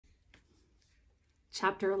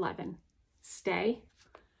Chapter 11. Stay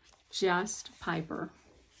just Piper.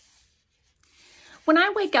 When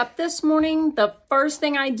I wake up this morning, the first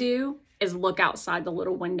thing I do is look outside the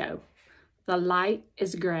little window. The light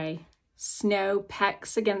is gray. Snow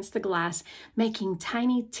pecks against the glass, making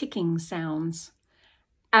tiny ticking sounds.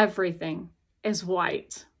 Everything is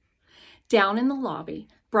white. Down in the lobby,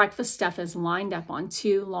 breakfast stuff is lined up on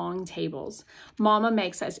 2 long tables. Mama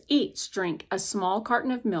makes us each drink a small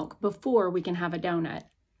carton of milk before we can have a donut.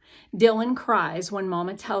 Dylan cries when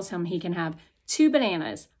Mama tells him he can have 2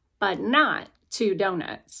 bananas, but not 2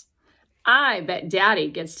 donuts. I bet Daddy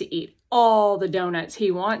gets to eat all the donuts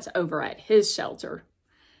he wants over at his shelter.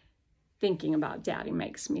 Thinking about Daddy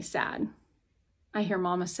makes me sad. I hear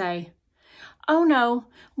Mama say, "Oh no,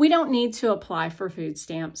 we don't need to apply for food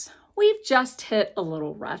stamps. We've just hit a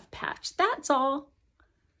little rough patch, that's all."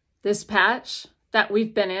 This patch that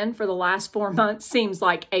we've been in for the last 4 months seems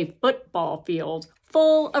like a football field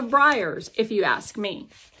full of briars, if you ask me.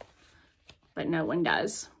 But no one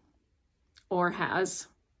does, or has.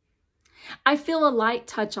 I feel a light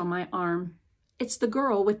touch on my arm. It's the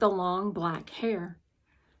girl with the long black hair.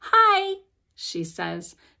 "Hi," she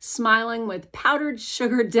says, smiling with powdered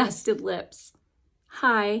sugar-dusted lips.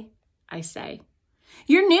 "Hi," I say.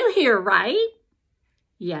 "You're new here, right?"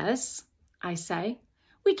 "Yes," I say.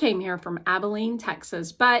 "We came here from Abilene,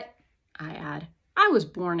 Texas, but," I add, "I was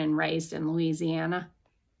born and raised in Louisiana."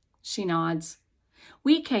 She nods.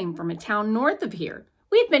 "We came from a town north of here.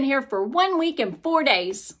 We've been here for 1 week and 4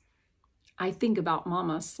 days." I think about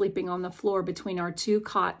Mama sleeping on the floor between our 2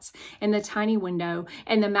 cots and the tiny window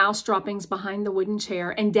and the mouse droppings behind the wooden chair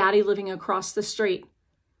and Daddy living across the street.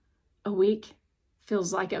 A week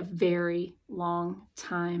feels like a very long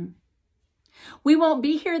time. "We won't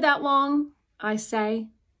be here that long," I say,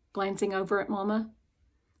 glancing over at Mama.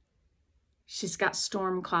 She's got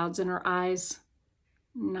storm clouds in her eyes.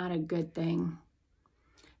 Not a good thing.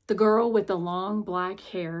 The girl with the long black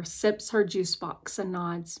hair sips her juice box and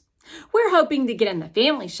nods. "We're hoping to get in the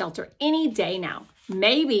family shelter any day now.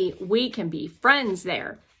 Maybe we can be friends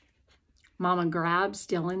there." Mama grabs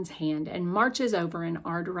Dylan's hand and marches over in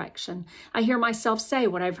our direction. I hear myself say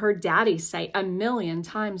what I've heard Daddy say 1,000,000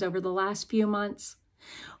 times over the last few months.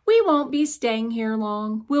 We won't be staying here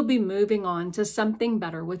long. We'll be moving on to something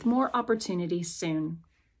better with more opportunities soon.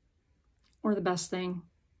 Or the best thing,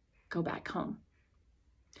 go back home.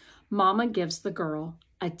 Mama gives the girl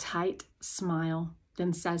a tight smile,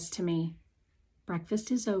 then says to me, "Breakfast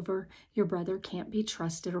is over. Your brother can't be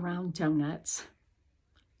trusted around donuts."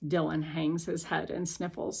 Dylan hangs his head and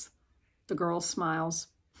sniffles. The girl smiles.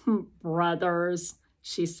 "Brothers,"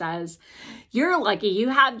 she says. "You're lucky you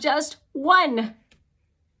have just 1.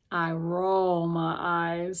 I roll my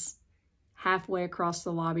eyes. Halfway across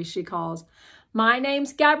the lobby, she calls, "My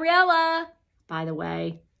name's Gabriella. By the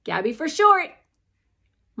way, Gabby for short.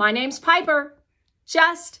 My name's Piper.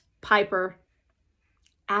 Just Piper."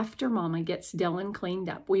 After Mama gets Dylan cleaned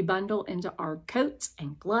up, we bundle into our coats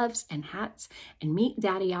and gloves and hats and meet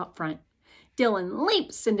Daddy out front. Dylan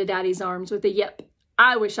leaps into Daddy's arms with a yip.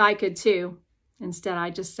 I wish I could too. Instead,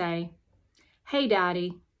 I just say, "Hey,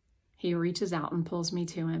 Daddy." He reaches out and pulls me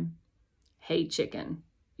to him. "Hey, chicken,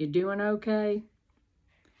 you doing okay?"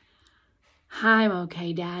 "I'm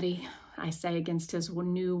okay, Daddy," I say against his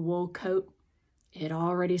new wool coat. It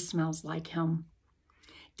already smells like him.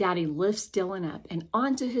 Daddy lifts Dylan up and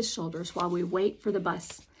onto his shoulders while we wait for the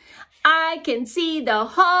bus. "I can see the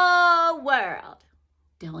whole world,"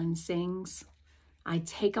 Dylan sings. I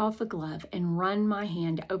take off a glove and run my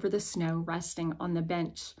hand over the snow resting on the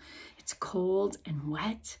bench. It's cold and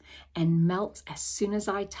wet and melts as soon as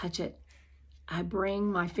I touch it. I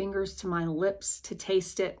bring my fingers to my lips to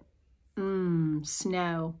taste it.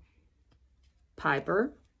 Snow.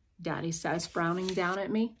 "Piper," Daddy says, frowning down at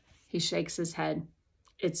me. He shakes his head.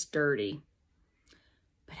 "It's dirty."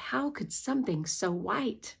 But how could something so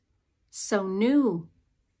white, so new,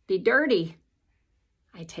 be dirty?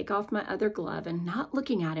 I take off my other glove and, not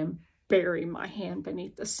looking at him, bury my hand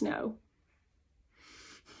beneath the snow.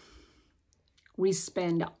 We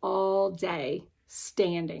spend all day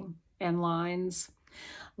standing in lines.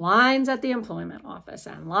 Lines at the employment office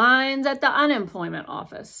and lines at the unemployment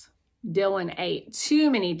office. Dylan ate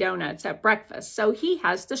too many donuts at breakfast, so he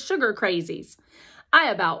has the sugar crazies. I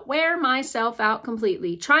about wear myself out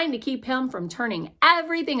completely, trying to keep him from turning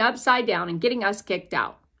everything upside down and getting us kicked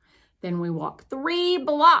out. Then we walk 3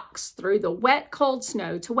 blocks through the wet, cold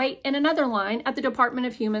snow to wait in another line at the Department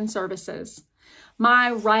of Human Services. My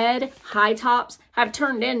red high tops have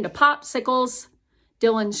turned into popsicles.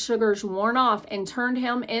 Dylan's sugar's worn off and turned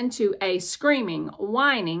him into a screaming,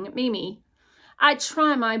 whining Mimi. I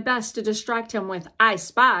try my best to distract him with "I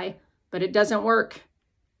spy," but it doesn't work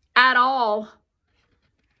at all.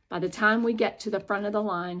 By the time we get to the front of the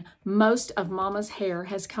line, most of Mama's hair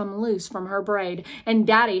has come loose from her braid, and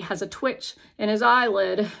Daddy has a twitch in his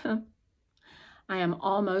eyelid. I am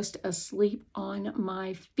almost asleep on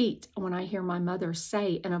my feet when I hear my mother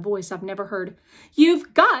say in a voice I've never heard,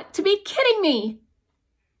 "You've got to be kidding me."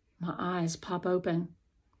 My eyes pop open.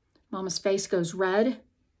 Mama's face goes red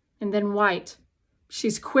and then white.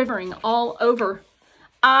 She's quivering all over.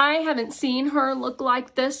 I haven't seen her look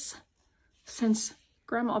like this since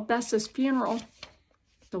Grandma Bess's funeral.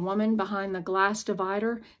 The woman behind the glass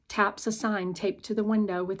divider taps a sign taped to the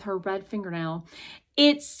window with her red fingernail.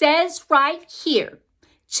 "It says right here,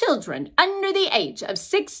 children under the age of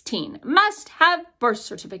 16 must have birth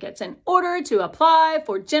certificates in order to apply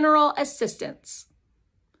for general assistance."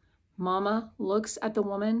 Mama looks at the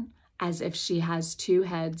woman as if she has two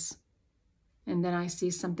heads. And then I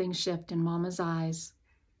see something shift in Mama's eyes.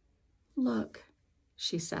 "Look,"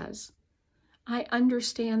 she says, "I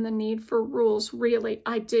understand the need for rules, really,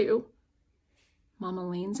 I do." Mama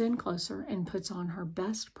leans in closer and puts on her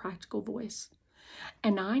best practical voice.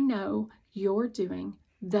 "And I know you're doing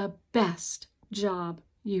the best job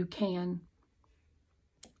you can."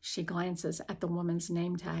 She glances at the woman's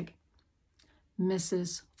name tag.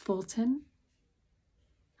 "Mrs. Fulton?"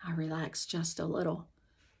 I relax just a little.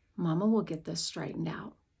 Mama will get this straightened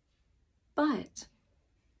out. "But,"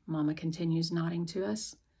 Mama continues nodding to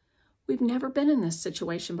us, "we've never been in this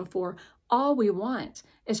situation before. All we want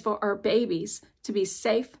is for our babies to be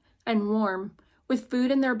safe and warm with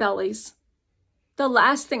food in their bellies. The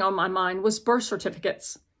last thing on my mind was birth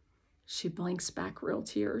certificates." She blinks back real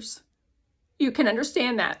tears. "You can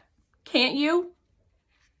understand that, can't you?"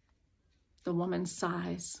 The woman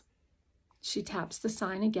sighs. She taps the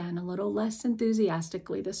sign again, a little less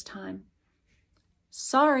enthusiastically this time.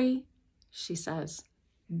 "Sorry," she says,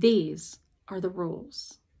 "these are the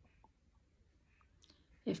rules."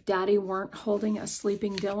 If Daddy weren't holding a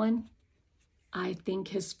sleeping Dylan, I think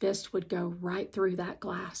his fist would go right through that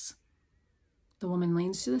glass. The woman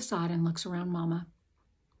leans to the side and looks around Mama.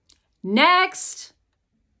 "Next!"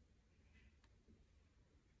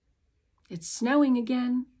 It's snowing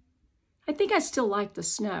again. I think I still like the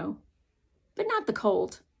snow, but not the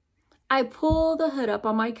cold. I pull the hood up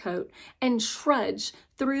on my coat and trudge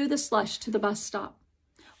through the slush to the bus stop.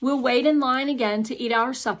 We'll wait in line again to eat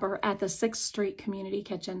our supper at the 6th Street Community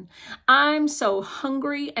Kitchen. I'm so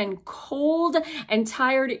hungry and cold and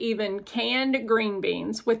tired even canned green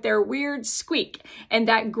beans with their weird squeak and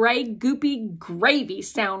that gray goopy gravy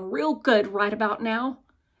sound real good right about now.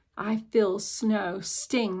 I feel snow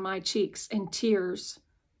sting my cheeks and tears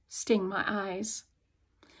sting my eyes.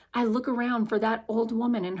 I look around for that old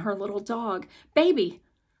woman and her little dog. Baby,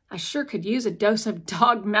 I sure could use a dose of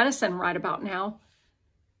dog medicine right about now.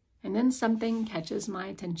 And then something catches my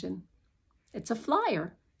attention. It's a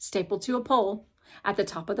flyer stapled to a pole. At the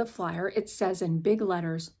top of the flyer, it says in big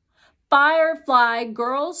letters, "Firefly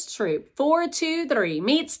Girls Troop 423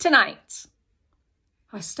 meets tonight."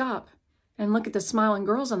 I stop and look at the smiling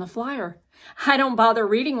girls on the flyer. I don't bother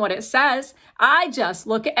reading what it says. I just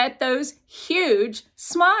look at those huge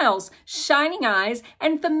smiles, shining eyes,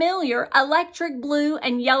 and familiar electric blue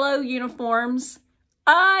and yellow uniforms.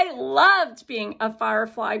 I loved being a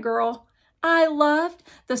Firefly girl. I loved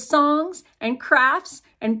the songs and crafts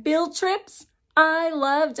and field trips. I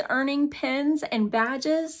loved earning pins and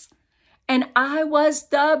badges. And I was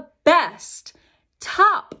the best,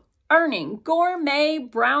 top earning gourmet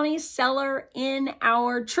brownie seller in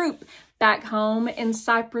our troop back home in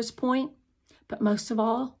Cypress Point. But most of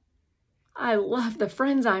all, I love the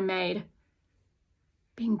friends I made.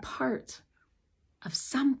 Being part of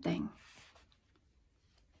something.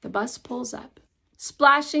 The bus pulls up,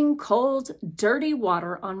 splashing cold, dirty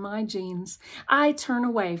water on my jeans. I turn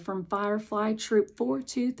away from Firefly Troop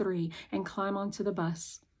 423 and climb onto the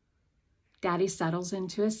bus. Daddy settles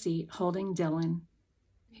into a seat, holding Dylan.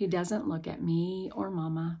 He doesn't look at me or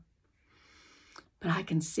Mama, but I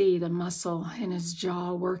can see the muscle in his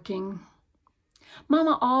jaw working.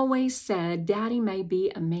 Mama always said Daddy may be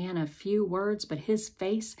a man of few words, but his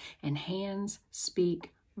face and hands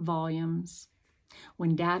speak volumes.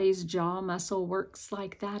 When Daddy's jaw muscle works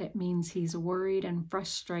like that, it means he's worried and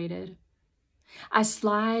frustrated. I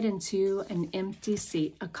slide into an empty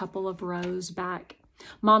seat a couple of rows back.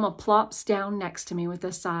 Mama plops down next to me with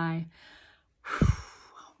a sigh.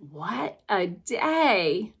 "What a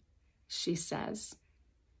day," she says.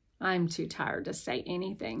 I'm too tired to say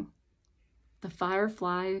anything. The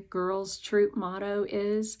Firefly Girls Troop motto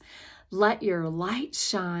is, "Let your light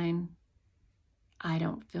shine." I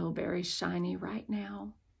don't feel very shiny right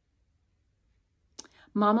now.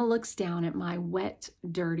 Mama looks down at my wet,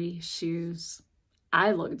 dirty shoes.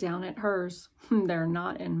 I look down at hers. They're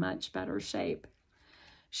not in much better shape.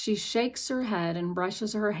 She shakes her head and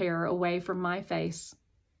brushes her hair away from my face.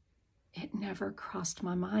 It never crossed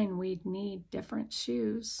my mind we'd need different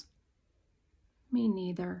shoes. Me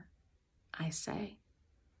neither, I say.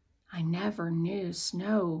 I never knew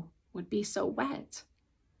snow would be so wet.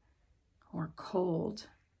 Or cold,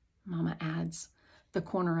 Mama adds. The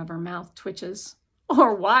corner of her mouth twitches.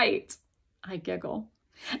 Or white, I giggle.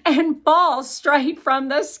 And fall straight from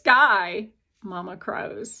the sky, Mama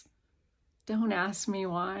crows. Don't ask me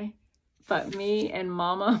why, but me and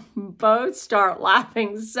Mama both start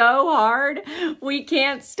laughing so hard we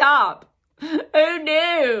can't stop. Who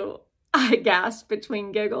knew? I gasp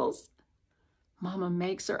between giggles. Mama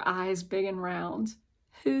makes her eyes big and round.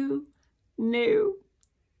 Who knew?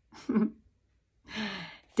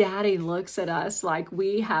 Daddy looks at us like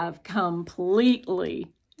we have completely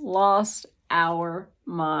lost our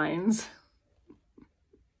minds.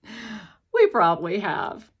 We probably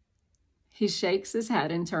have. He shakes his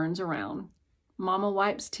head and turns around. Mama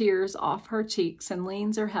wipes tears off her cheeks and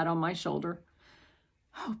leans her head on my shoulder.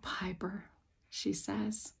 Oh, Piper, she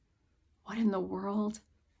says, what in the world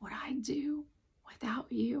would I do without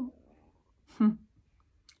you?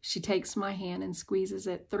 She takes my hand and squeezes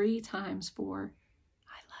it 3 times for,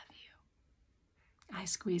 I love you. I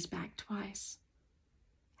squeeze back twice.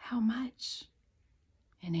 How much?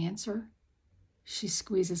 In answer, she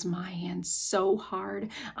squeezes my hand so hard,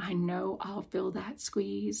 I know I'll feel that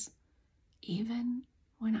squeeze, even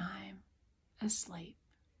when I'm asleep.